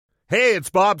Hey, it's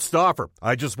Bob Stauffer.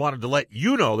 I just wanted to let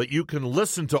you know that you can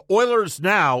listen to Oilers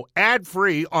Now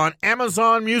ad-free on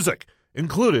Amazon Music,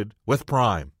 included with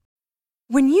Prime.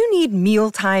 When you need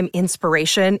mealtime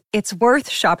inspiration, it's worth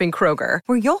shopping Kroger,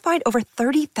 where you'll find over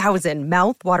 30,000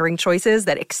 mouth-watering choices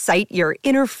that excite your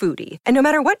inner foodie. And no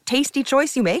matter what tasty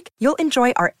choice you make, you'll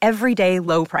enjoy our everyday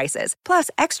low prices, plus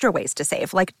extra ways to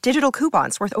save, like digital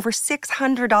coupons worth over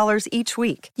 $600 each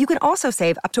week. You can also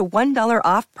save up to $1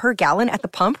 off per gallon at the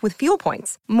pump with fuel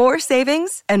points. More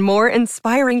savings and more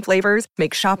inspiring flavors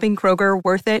make shopping Kroger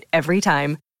worth it every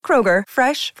time. Kroger,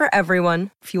 fresh for everyone.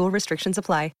 Fuel restrictions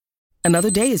apply.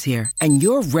 Another day is here, and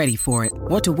you're ready for it.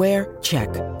 What to wear? Check.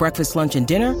 Breakfast, lunch, and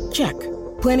dinner? Check.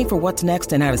 Planning for what's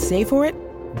next and how to save for it?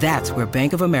 That's where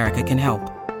Bank of America can help.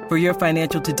 For your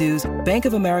financial to-dos, Bank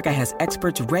of America has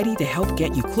experts ready to help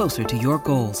get you closer to your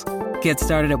goals. Get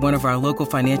started at one of our local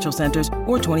financial centers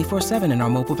or 24/7 in our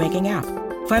mobile banking app.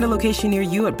 Find a location near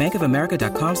you at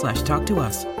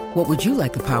bankofamerica.com/talktous. What would you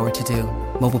like the power to do?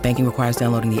 Mobile banking requires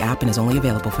downloading the app and is only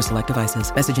available for select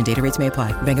devices. Message and data rates may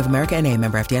apply. Bank of America N.A.,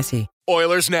 member FDIC.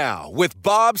 Oilers Now with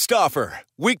Bob Stauffer.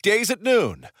 Weekdays at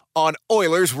noon on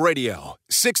Oilers Radio,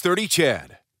 630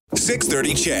 CHED.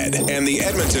 630 CHED and the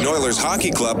Edmonton Oilers Hockey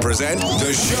Club present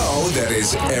the show that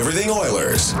is everything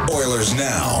Oilers. Oilers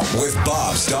Now with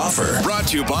Bob Stauffer. Brought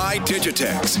to you by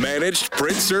Digitex. Managed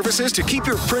print services to keep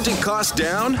your printing costs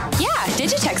down? Yeah,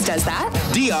 Digitex does that.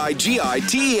 digitex.ca.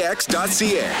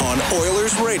 On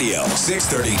Oilers Radio,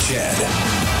 630 CHED.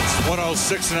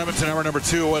 106 in Edmonton, hour number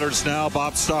 2, Oilers Now.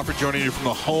 Bob Stauffer joining you from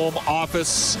the home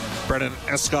office. Brendan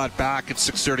Escott back at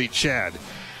 630 CHED.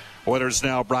 Oilers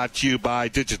Now brought to you by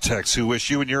Digitex, who wish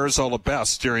you and yours all the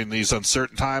best during these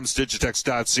uncertain times.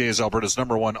 Digitex.ca is Alberta's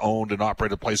 #1 owned and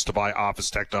operated place to buy office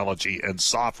technology and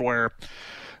software.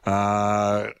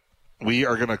 We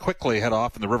are going to quickly head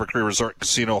off in the River Cree Resort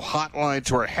Casino hotline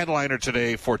to our headliner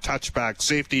today for Touchback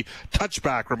Safety.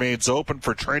 Touchback remains open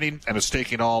for training and is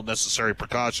taking all necessary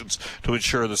precautions to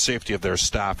ensure the safety of their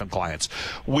staff and clients.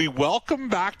 We welcome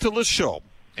back to the show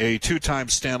a two-time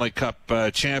Stanley Cup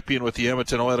champion with the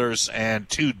Edmonton Oilers, and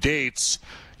 2 dates,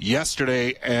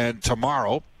 yesterday and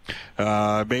tomorrow,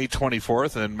 May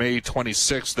 24th and May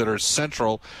 26th, that are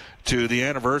central to the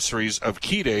anniversaries of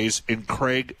key days in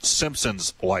Craig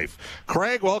Simpson's life.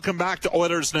 Craig, welcome back to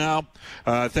Oilers Now.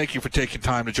 Thank you for taking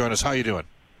time to join us. How are you doing?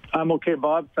 I'm okay,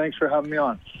 Bob. Thanks for having me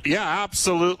on. Yeah,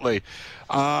 absolutely.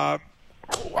 I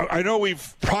know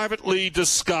we've privately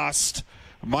discussed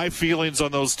my feelings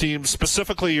on those teams,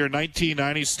 specifically your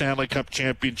 1990 Stanley Cup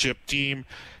championship team.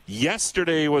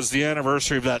 Yesterday was the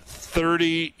anniversary of that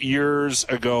 30 years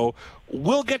ago.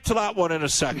 We'll get to that one in a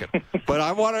second, but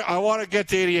I want to get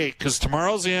to 88 because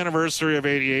tomorrow's the anniversary of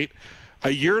 88,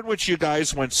 a year in which you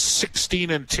guys went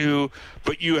 16-2,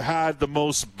 but you had the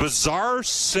most bizarre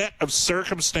set of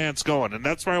circumstance going, and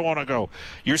that's where I want to go.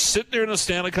 You're sitting there in the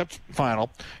Stanley Cup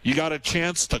final. You got a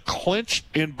chance to clinch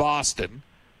in Boston.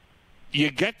 You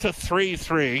get to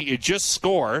 3-3, you just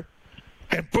score,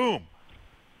 and boom,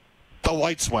 the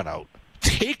lights went out.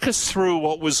 Take us through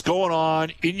what was going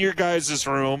on in your guys'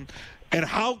 room and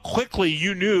how quickly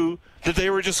you knew that they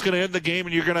were just going to end the game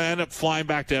and you're going to end up flying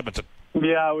back to Edmonton.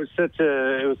 Yeah, it was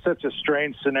such a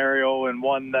strange scenario, and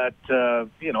one that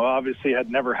obviously had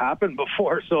never happened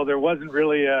before. So there wasn't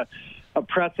really a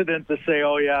precedent to say,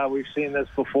 oh yeah, we've seen this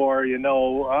before.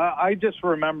 I just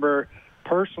remember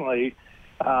personally.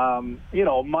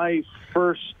 My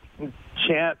first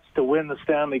chance to win the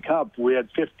Stanley Cup. We had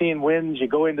 15 wins. You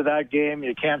go into that game,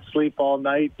 you can't sleep all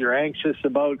night. You're anxious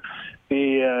about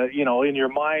in your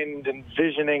mind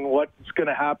envisioning what's going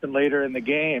to happen later in the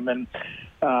game. And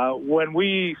when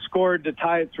we scored to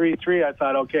tie it 3-3, I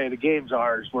thought, okay, the game's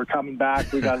ours. We're coming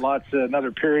back. We got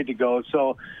another period to go.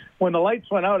 So when the lights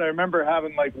went out, I remember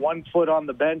having like one foot on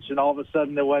the bench, and all of a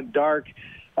sudden it went dark.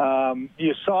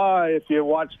 You saw, if you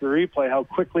watched the replay, how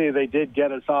quickly they did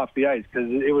get us off the ice, because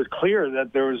it was clear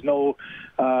that there was no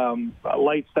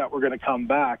lights that were going to come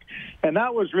back. And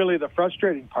that was really the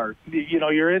frustrating part.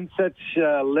 You're in such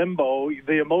limbo.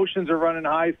 The emotions are running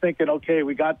high, thinking, okay,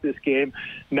 we got this game.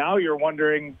 Now you're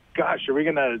wondering, gosh, are we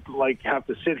going to have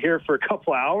to sit here for a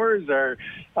couple hours? Or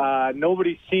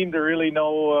nobody seemed to really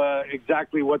know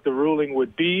exactly what the ruling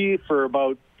would be for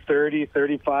about 30,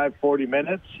 35, 40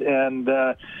 minutes. And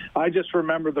I just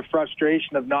remember the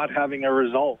frustration of not having a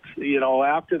result.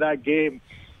 After that game,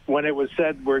 when it was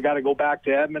said we're got to go back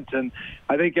to Edmonton,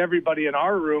 I think everybody in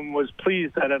our room was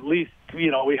pleased that at least,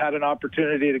 we had an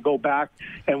opportunity to go back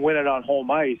and win it on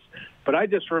home ice. But I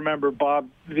just remember, Bob,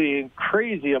 the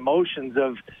crazy emotions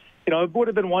of, it would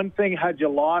have been one thing had you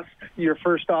lost your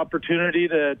first opportunity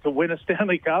to win a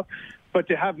Stanley Cup. But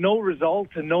to have no result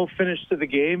and no finish to the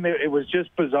game, it was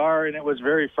just bizarre, and it was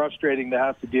very frustrating to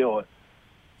have to deal with.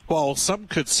 Well, some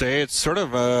could say it's sort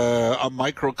of a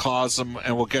microcosm,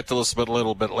 and we'll get to this a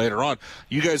little bit later on.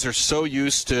 You guys are so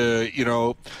used to,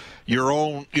 your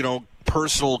own,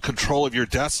 personal control of your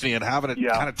destiny and having it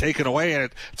kind of taken away,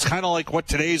 and it's kind of like what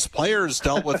today's players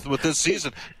dealt with this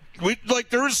season.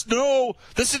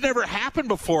 This had never happened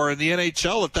before in the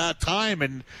NHL at that time,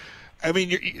 and I mean,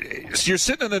 you're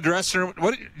sitting in the dressing room.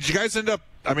 What did you guys end up?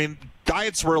 I mean,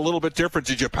 diets were a little bit different.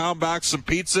 Did you pound back some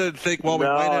pizza and think, well, we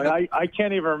might end up? I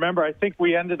can't even remember. I think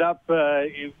we ended up,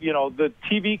 the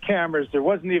TV cameras, there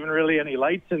wasn't even really any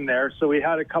lights in there. So we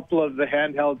had a couple of the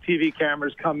handheld TV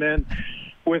cameras come in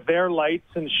with their lights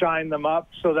and shine them up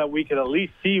so that we could at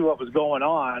least see what was going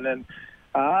on. And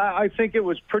I think it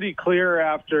was pretty clear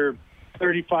after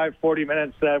 35, 40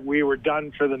 minutes that we were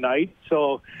done for the night.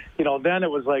 So, then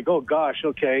it was like, oh, gosh,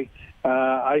 okay.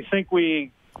 I think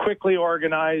we quickly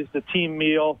organized a team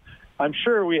meal. I'm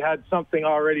sure we had something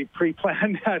already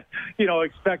pre-planned that,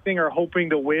 expecting or hoping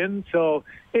to win. So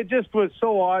it just was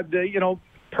so odd that,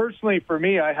 personally for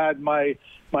me, I had my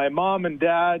mom and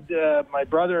dad, my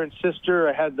brother and sister.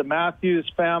 I had the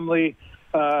Matthews family,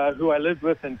 who I lived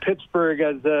with in Pittsburgh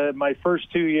as my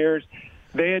first 2 years.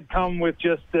 They had come with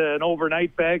just an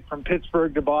overnight bag from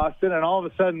Pittsburgh to Boston, and all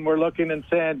of a sudden we're looking and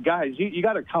saying, guys, you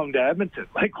got to come to Edmonton.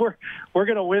 Like, we're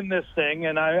going to win this thing,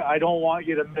 and I don't want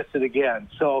you to miss it again.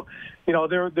 So,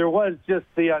 there was just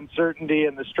the uncertainty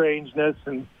and the strangeness,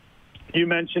 and you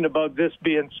mentioned about this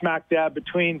being smack dab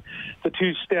between the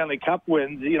two Stanley Cup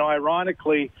wins.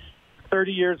 Ironically,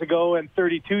 30 years ago and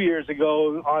 32 years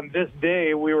ago on this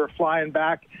day, we were flying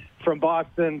back from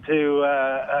Boston to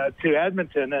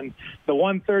Edmonton, and the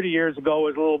one 30 years ago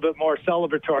was a little bit more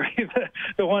celebratory.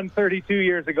 The one 32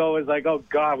 years ago was like, oh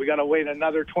God, we got to wait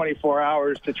another 24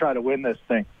 hours to try to win this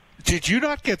thing. Did you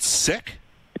not get sick?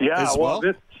 Yeah, as well?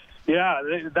 That's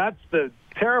the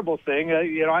terrible thing.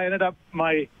 I ended up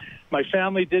my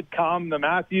family did come. The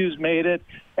Matthews made it,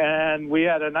 and we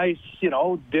had a nice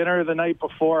dinner the night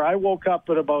before. I woke up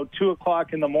at about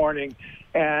 2:00 in the morning.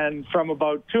 And from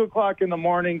about 2:00 in the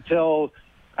morning till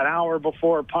an hour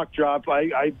before puck drop,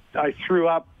 I threw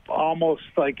up almost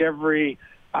like every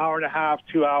hour and a half,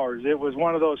 2 hours. It was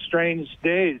one of those strange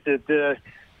days that,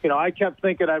 I kept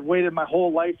thinking I've waited my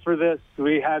whole life for this.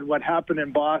 We had what happened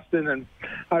in Boston. And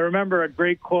I remember a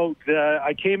great quote.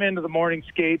 I came into the morning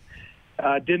skate,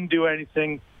 didn't do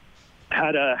anything,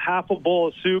 had a half a bowl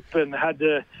of soup and had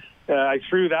to, I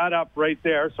threw that up right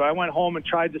there. So I went home and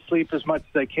tried to sleep as much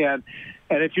as I can.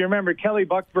 And if you remember, Kelly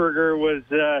Buchberger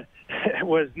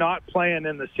was not playing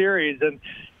in the series, and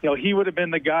he would have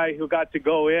been the guy who got to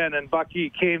go in. And Bucky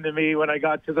came to me when I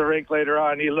got to the rink later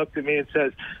on. He looked at me and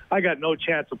says, "I got no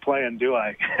chance of playing, do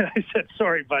I?" I said,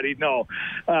 "Sorry, buddy, no."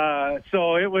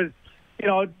 So it was,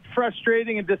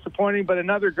 frustrating and disappointing, but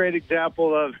another great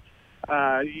example of.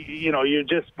 You're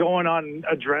just going on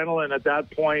adrenaline at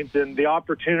that point, and the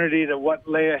opportunity to what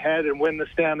lay ahead and win the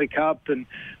Stanley Cup. And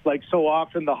like so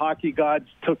often, the hockey gods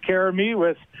took care of me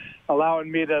with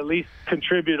allowing me to at least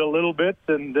contribute a little bit.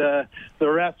 And the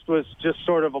rest was just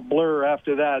sort of a blur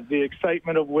after that. The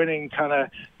excitement of winning kind of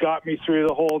got me through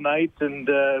the whole night. And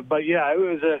but yeah, it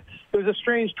was a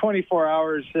strange 24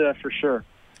 hours for sure.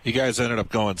 You guys ended up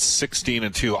going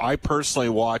 16-2. I personally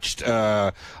watched,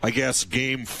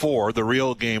 Game 4, the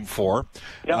real Game 4,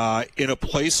 in a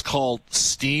place called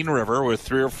Steen River with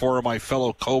 3 or 4 of my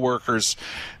fellow coworkers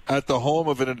at the home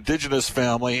of an Indigenous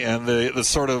family. And the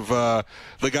sort of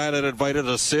the guy that invited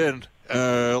us in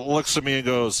looks at me and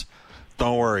goes,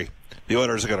 "Don't worry, the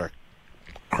Oilers are going to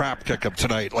crap kick him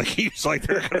tonight." Like, he's like,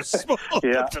 they're going to smoke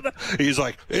him tonight. He's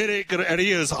like, it ain't going to, and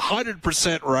he is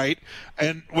 100% right.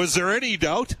 And was there any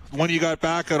doubt when you got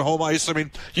back on home ice? I mean,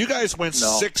 you guys went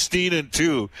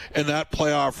 16-2 in that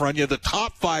playoff run. You had the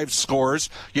top 5 scorers.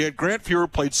 You had Grant Fuhrer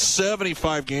played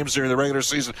 75 games during the regular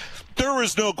season. There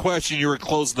was no question you were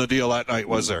closing the deal that night,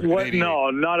 was there? No,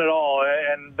 not at all.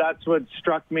 And that's what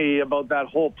struck me about that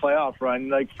whole playoff run.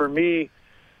 Like, for me,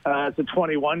 as a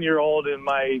 21-year-old in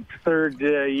my third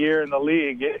year in the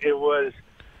league, it was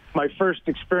my first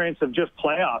experience of just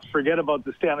playoffs. Forget about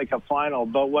the Stanley Cup final.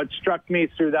 But what struck me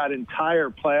through that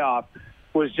entire playoff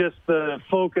was just the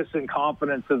focus and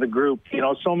confidence of the group.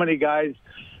 So many guys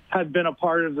had been a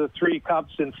part of the 3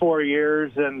 Cups in 4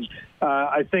 years, and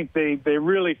I think they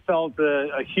really felt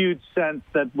a huge sense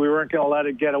that we weren't going to let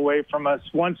it get away from us.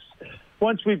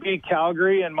 Once we beat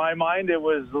Calgary, in my mind, it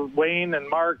was Wayne and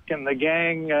Mark and the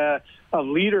gang of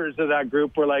leaders of that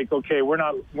group were like, okay, we're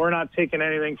not taking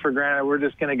anything for granted. We're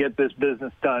just going to get this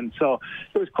business done. So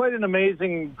it was quite an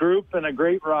amazing group and a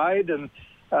great ride. And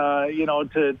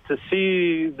to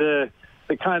see the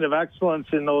kind of excellence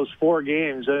in those 4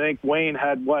 games. I think Wayne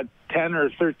had 10 or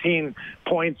 13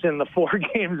 points in the 4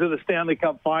 games of the Stanley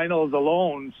Cup Finals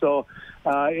alone. So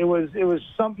it was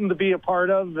something to be a part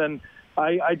of, and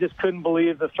I just couldn't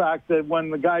believe the fact that when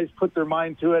the guys put their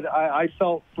mind to it, I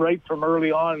felt right from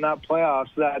early on in that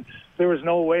playoffs that there was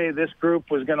no way this group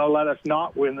was going to let us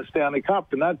not win the Stanley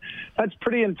Cup. And that's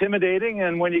pretty intimidating.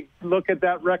 And when you look at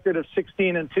that record of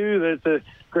 16-2, that's a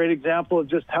great example of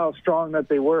just how strong that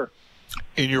they were.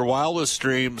 In your wildest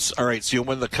dreams, all right, so you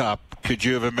win the Cup. Could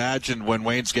you have imagined when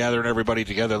Wayne's gathering everybody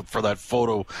together for that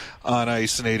photo on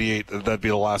ice in '88, that'd be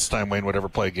the last time Wayne would ever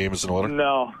play a game as an Oiler?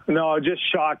 No, just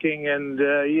shocking. And,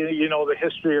 you know, the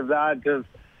history of that, of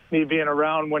me being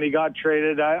around when he got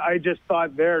traded, I just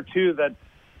thought there, too, that,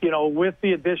 you know, with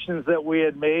the additions that we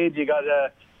had made, you got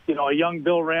a young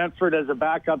Bill Ranford as a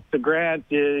backup to Grant.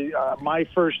 My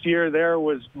first year there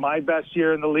was my best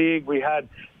year in the league. We had,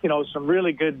 some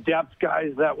really good depth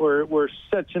guys that were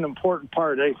such an important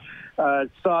part. I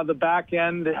saw the back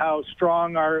end, how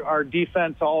strong our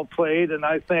defense all played, and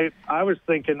I was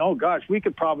thinking, oh gosh, we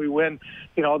could probably win,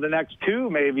 the next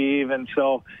 2 maybe even.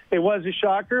 So it was a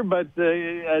shocker, but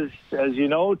as you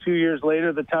know, 2 years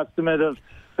later, the testament of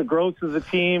the growth of the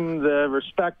team, the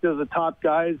respect of the top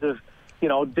guys, of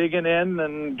digging in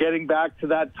and getting back to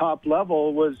that top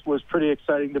level was pretty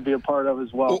exciting to be a part of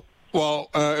as well. Well,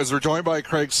 as we're joined by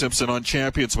Craig Simpson on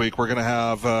Champions Week, we're going to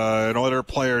have an Oiler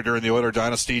player during the Oiler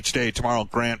Dynasty each day. Tomorrow,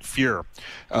 Grant Fuhr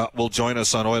will join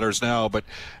us on Oilers Now. But,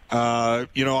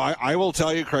 I will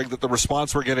tell you, Craig, that the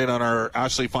response we're getting on our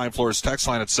Ashley Fine Floors text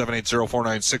line at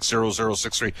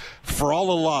 780-496-0063, for all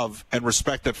the love and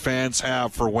respect that fans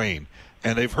have for Wayne.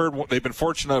 And they've been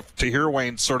fortunate enough to hear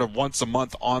Wayne sort of once a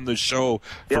month on the show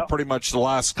for pretty much the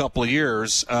last couple of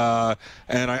years.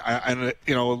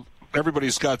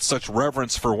 Everybody's got such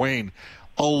reverence for Wayne.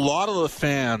 A lot of the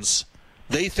fans,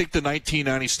 they think the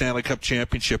 1990 Stanley Cup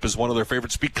Championship is one of their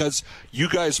favorites because you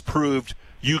guys proved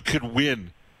you could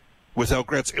win without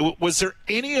Grant. Was there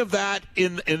any of that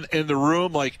in the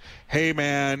room? Like, hey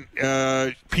man,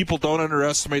 people don't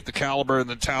underestimate the caliber and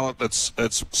the talent that's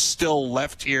still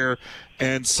left here.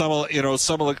 And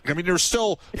there's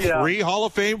still 3 Hall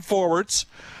of Fame forwards.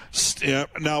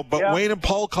 Wayne and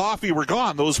Paul Coffey were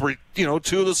gone. Those were, 2 of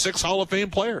the 6 Hall of Fame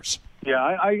players. Yeah,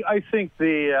 I think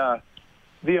the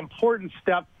important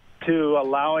step to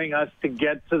allowing us to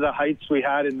get to the heights we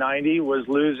had in 90 was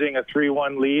losing a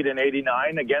 3-1 lead in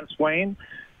 89 against Wayne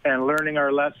and learning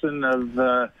our lesson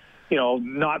of,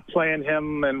 not playing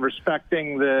him and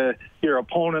respecting your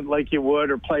opponent like you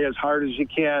would or play as hard as you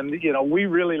can. We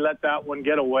really let that one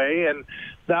get away, and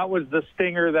that was the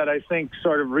stinger that I think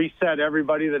sort of reset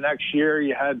everybody the next year.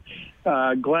 You had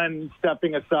Glenn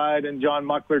stepping aside and John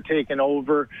Muckler taking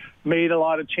over, made a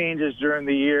lot of changes during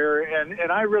the year.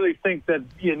 And I really think that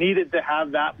you needed to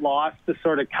have that loss to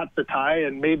sort of cut the tie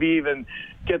and maybe even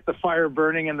get the fire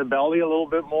burning in the belly a little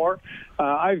bit more.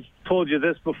 I've told you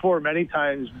this before many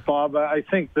times, Bob. I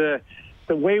think the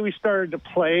way we started to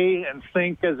play and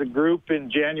think as a group in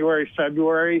January,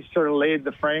 February sort of laid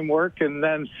the framework. And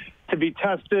then to be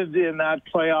tested in that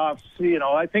playoffs,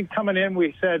 I think coming in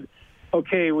we said,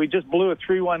 okay, we just blew a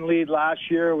 3-1 lead last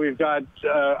year. We've got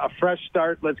a fresh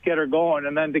start. Let's get her going.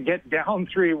 And then to get down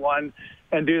 3-1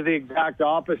 and do the exact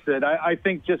opposite, I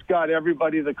think just got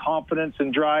everybody the confidence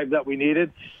and drive that we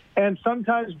needed. And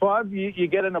sometimes, Bob, you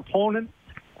get an opponent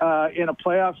in a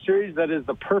playoff series that is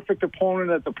the perfect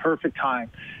opponent at the perfect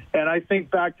time. And I think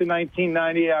back to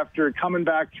 1990 after coming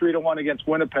back 3-1 against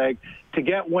Winnipeg, to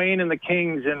get Wayne and the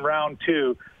Kings in round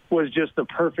 2 was just the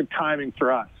perfect timing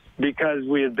for us, because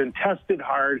we had been tested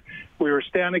hard. We were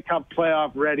Stanley Cup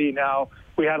playoff ready now.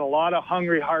 We had a lot of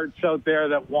hungry hearts out there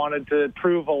that wanted to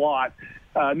prove a lot.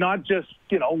 Not just,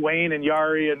 Wayne and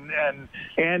Yari and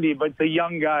Andy, but the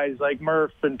young guys like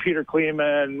Murph and Peter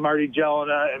Klima and Marty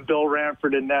Jelena and Bill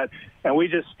Ranford and that. And we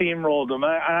just steamrolled them.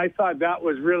 I thought that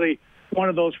was really one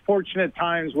of those fortunate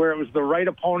times where it was the right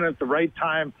opponent at the right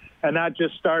time, and that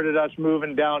just started us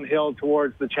moving downhill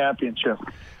towards the championship.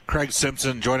 Craig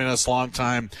Simpson joining us,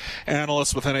 longtime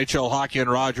analyst with NHL Hockey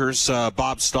and Rogers.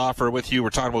 Bob Stauffer with you. We're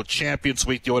talking about Champions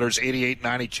Week, the Oilers'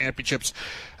 88-90 championships.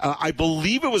 I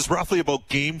believe it was roughly about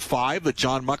Game 5 that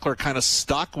John Muckler kind of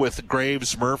stuck with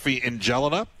Graves, Murphy, and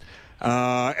Jelena.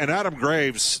 And Adam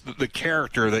Graves, the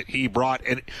character that he brought,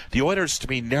 and the Oilers, to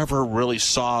me, never really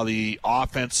saw the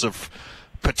offensive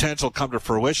potential come to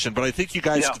fruition, but I think you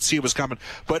guys could see it was coming.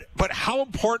 But how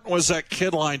important was that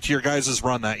kid line to your guys'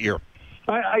 run that year?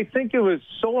 I think it was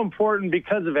so important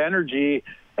because of energy.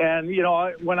 And,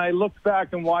 when I looked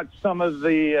back and watched some of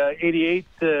the 88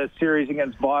 series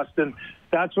against Boston,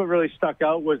 that's what really stuck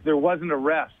out, was there wasn't a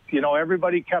rest.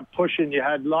 Everybody kept pushing. You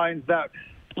had lines that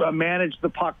managed the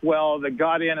puck well, that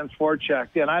got in and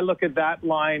forechecked. And I look at that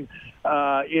line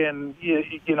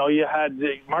you had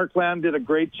Mark Lamb did a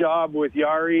great job with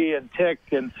Yari and Tick,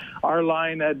 and our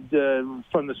line had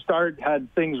from the start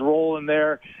had things rolling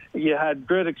there. You had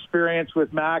good experience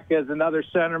with Mac as another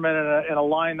centerman and a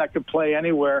line that could play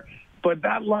anywhere. But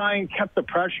that line kept the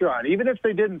pressure on. Even if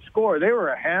they didn't score, they were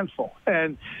a handful.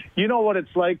 And you know what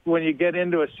it's like when you get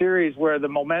into a series where the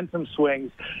momentum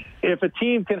swings. If a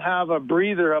team can have a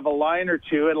breather of a line or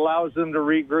two, it allows them to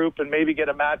regroup and maybe get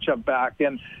a matchup back.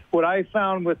 And what I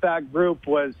found with that group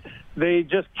was they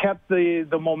just kept the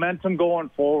momentum going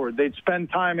forward. They'd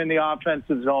spend time in the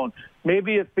offensive zone.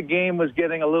 Maybe if the game was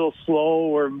getting a little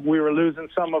slow or we were losing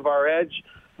some of our edge,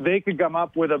 they could come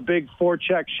up with a big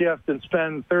forecheck shift and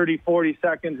spend 30, 40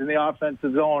 seconds in the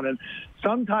offensive zone. And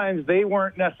sometimes they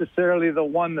weren't necessarily the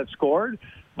one that scored,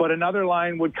 but another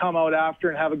line would come out after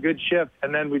and have a good shift,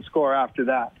 and then we'd score after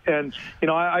that. And,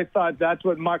 I thought that's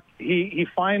what Muck, he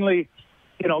finally,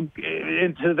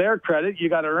 into their credit, you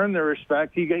got to earn their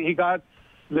respect. He got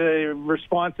the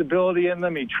responsibility in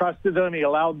them. He trusted them. He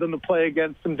allowed them to play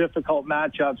against some difficult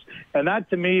matchups. And that,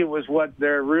 to me, was what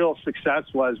their real success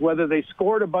was. Whether they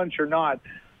scored a bunch or not,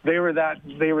 they were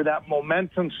that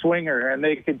momentum swinger, and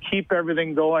they could keep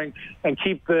everything going and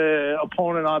keep the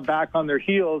opponent back on their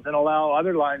heels and allow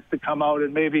other lines to come out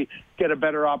and maybe get a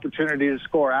better opportunity to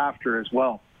score after as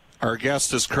well. Our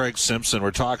guest is Craig Simpson.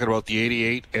 We're talking about the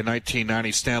 88 and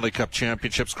 1990 Stanley Cup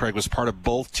championships. Craig was part of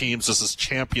both teams. This is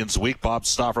Champions Week. Bob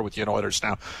Stauffer with Oilers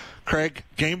now. Craig,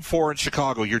 Game 4 in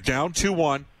Chicago. You're down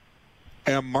 2-1,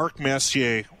 and Mark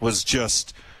Messier was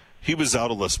he was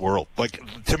out of this world. Like,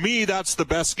 to me, that's the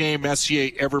best game Messier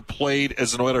ever played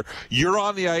as an Oiler. You're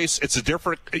on the ice. It's a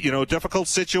difficult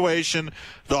situation.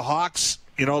 The Hawks,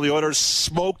 the Oilers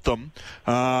smoked them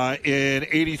in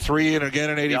 83 and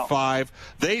again in 85.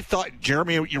 Yeah. They thought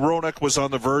Jeremy Roenick was on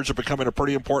the verge of becoming a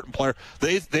pretty important player.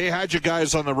 They had you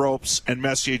guys on the ropes, and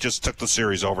Messier just took the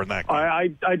series over in that game.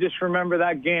 I just remember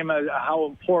that game, how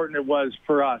important it was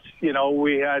for us.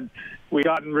 We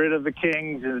gotten rid of the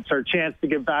Kings, and it's our chance to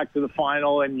get back to the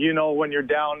final. And when you're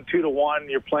down 2-1,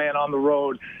 you're playing on the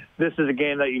road, this is a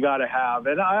game that you got to have.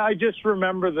 And I just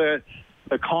remember the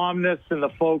calmness and the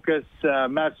focus.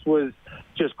 Mess was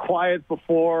just quiet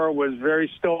before, was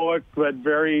very stoic, but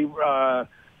very,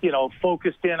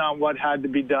 focused in on what had to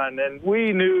be done. And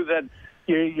we knew that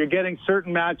you're getting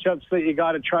certain matchups that you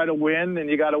got to try to win, and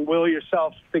you got to will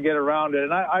yourself to get around it.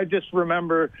 And I just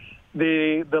remember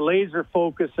the laser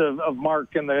focus of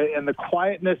Mark and the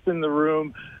quietness in the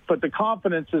room, but the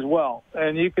confidence as well.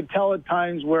 And you could tell at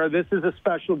times where this is a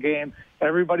special game.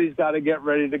 Everybody's got to get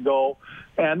ready to go.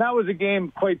 And that was a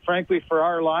game, quite frankly, for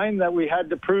our line that we had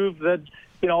to prove that,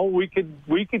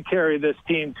 we could carry this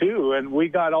team too. And we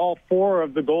got all 4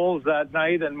 of the goals that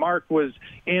night, and Mark was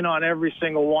in on every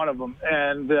single one of them.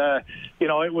 And,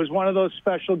 it was one of those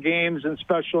special games and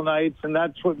special nights, and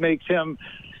that's what makes him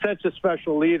such a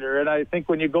special leader. And I think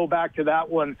when you go back to that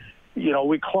one,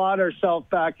 we clawed ourselves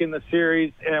back in the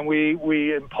series, and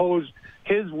we imposed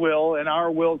his will and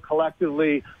our will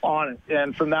collectively on it.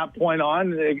 And from that point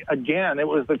on, again, it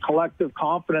was the collective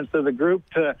confidence of the group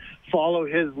to follow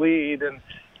his lead.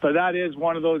 But that is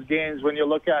one of those games when you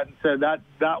look at it and say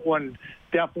that one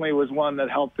definitely was one that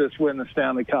helped us win the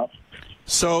Stanley Cup.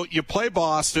 So you play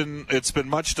Boston. It's been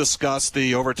much discussed,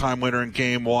 the overtime winner in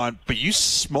Game 1, but you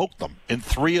smoked them in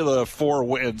 3 of the 4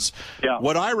 wins. Yeah.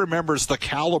 What I remember is the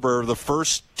caliber of the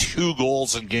first 2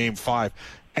 goals in Game 5.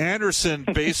 Anderson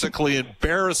basically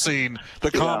embarrassing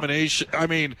the combination. I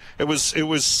mean, it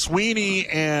was Sweeney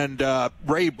and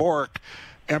Ray Bourque.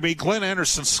 I mean, Glenn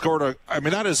Anderson scored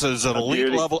that is an elite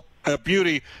level. A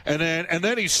beauty, and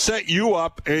then he set you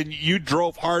up, and you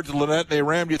drove hard to the net, and they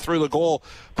rammed you through the goal.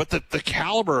 But the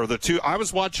caliber of the two, I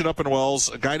was watching up in Wells.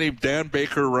 A guy named Dan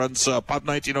Baker runs Pub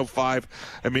 1905,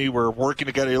 and me were working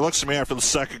together. He looks at me after the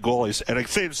second goal, he's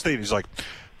like,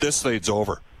 "This thing's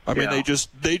over." I mean, they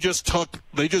just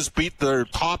beat their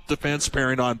top defense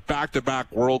pairing on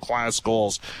back-to-back world-class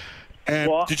goals.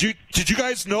 And did you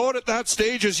guys know it at that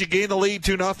stage as you gained the lead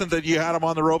 2-0 that you had them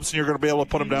on the ropes and you're going to be able to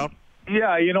put them down?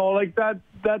 Yeah, like that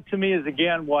to me is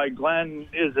again why Glenn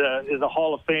is a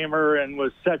Hall of Famer and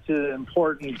was such an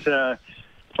important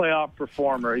playoff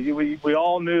performer. We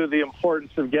all knew the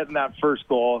importance of getting that first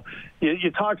goal.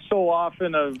 You talk so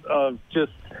often of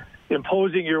just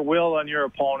imposing your will on your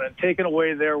opponent, taking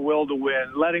away their will to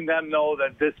win, letting them know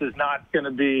that this is not going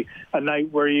to be a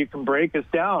night where you can break us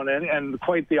down, and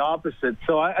quite the opposite.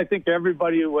 So I think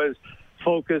everybody was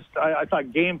focused. I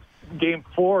thought game Game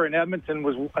 4 in Edmonton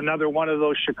was another one of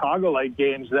those Chicago-like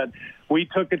games that we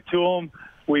took it to them.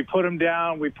 We put him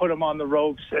down. We put him on the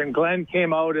ropes. And Glenn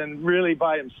came out and really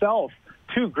by himself,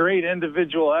 2 great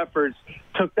individual efforts,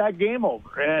 took that game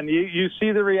over. And you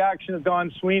see the reaction of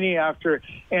Don Sweeney after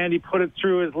Andy put it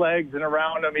through his legs and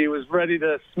around him. He was ready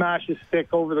to smash his stick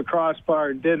over the crossbar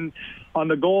and didn't. On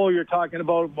the goal you're talking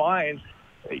about, mine,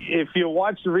 if you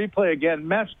watch the replay again,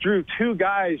 Mess drew 2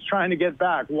 guys trying to get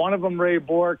back. One of them, Ray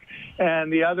Bourque,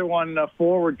 and the other one,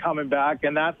 forward coming back.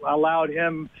 And that allowed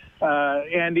him,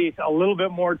 Andy, a little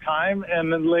bit more time,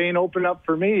 and the lane opened up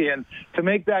for me. And to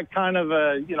make that kind of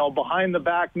a, behind the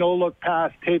back, no look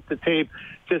pass, tape to tape,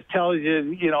 just tells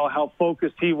you, how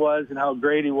focused he was and how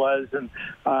great he was. And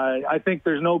I think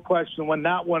there's no question when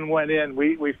that one went in,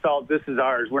 we felt this is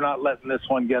ours. We're not letting this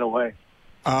one get away.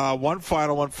 One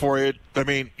final one for you. I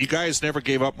mean, you guys never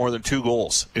gave up more than 2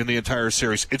 goals in the entire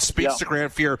series. It speaks to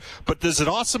Grant Fuhr, but does it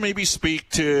also maybe speak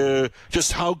to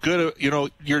just how good,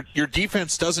 your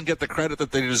defense doesn't get the credit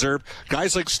that they deserve?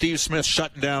 Guys like Steve Smith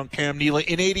shutting down Cam Neely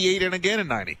in 88 and again in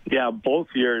 90. Yeah, both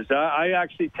years. I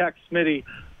actually text Smitty.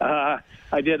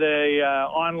 I did a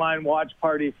online watch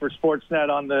party for Sportsnet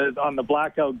on the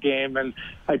blackout game, and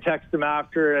I texted him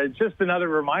after. Just another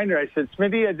reminder. I said,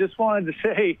 Smitty, I just wanted to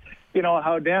say,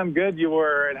 how damn good you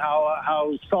were and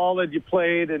how solid you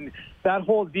played, and that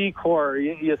whole D-core.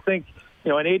 You think,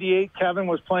 in 88, Kevin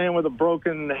was playing with a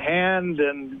broken hand,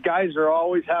 and guys are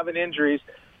always having injuries.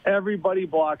 Everybody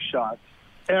blocked shots.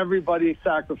 Everybody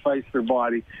sacrificed their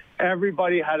body.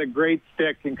 Everybody had a great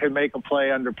stick and could make a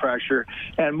play under pressure.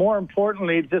 And more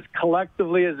importantly, just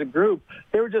collectively as a group,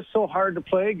 they were just so hard to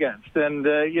play against. And,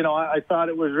 I thought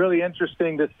it was really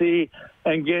interesting to see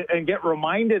and get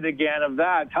reminded again of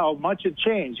that, how much it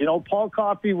changed. Paul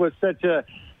Coffey was such a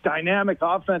dynamic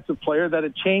offensive player that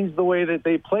it changed the way that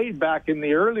they played back in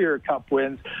the earlier Cup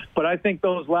wins. But I think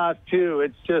those last 2,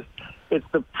 it's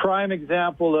the prime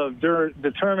example of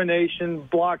determination,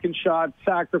 blocking shots,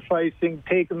 sacrificing,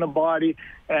 taking the body.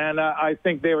 And I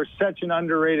think they were such an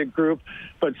underrated group,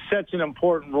 but such an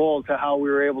important role to how we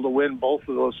were able to win both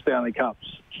of those Stanley Cups.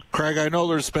 Craig, I know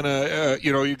there's been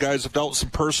you guys have dealt with some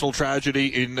personal tragedy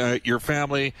in your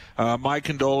family. My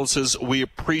condolences. We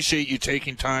appreciate you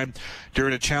taking time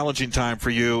during a challenging time for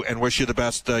you and wish you the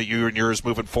best, you and yours,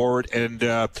 moving forward. And,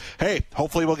 hey,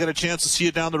 hopefully we'll get a chance to see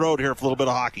you down the road here for a little bit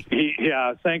of hockey.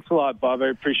 Yeah, thanks a lot, Bob. I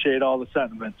appreciate all the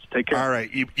sentiments. Take care. All right,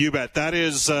 you bet. That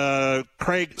is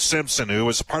Craig Simpson, who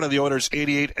was part of the Oilers'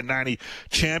 88 and 90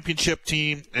 championship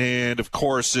team and, of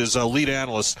course, is a lead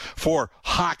analyst for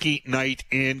Hockey Night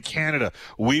in Canada.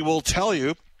 We will tell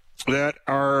you that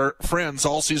our friends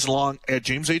all season long at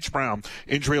James H. Brown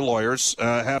Injury Lawyers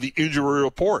have the injury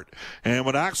report. And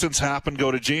when accidents happen, go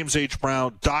to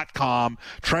jameshbrown.com.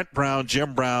 Trent Brown,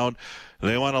 Jim Brown.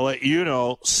 They want to let you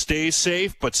know, stay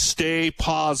safe, but stay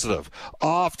positive.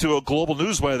 Off to a global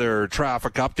news weather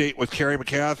traffic update with Carrie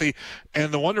McCarthy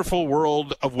and the wonderful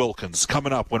world of Wilkins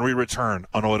coming up when we return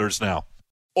on Oilers Now.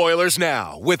 Oilers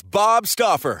Now with Bob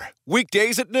Stauffer.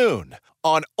 Weekdays at noon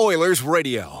on Oilers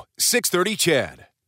Radio, 630 CHED.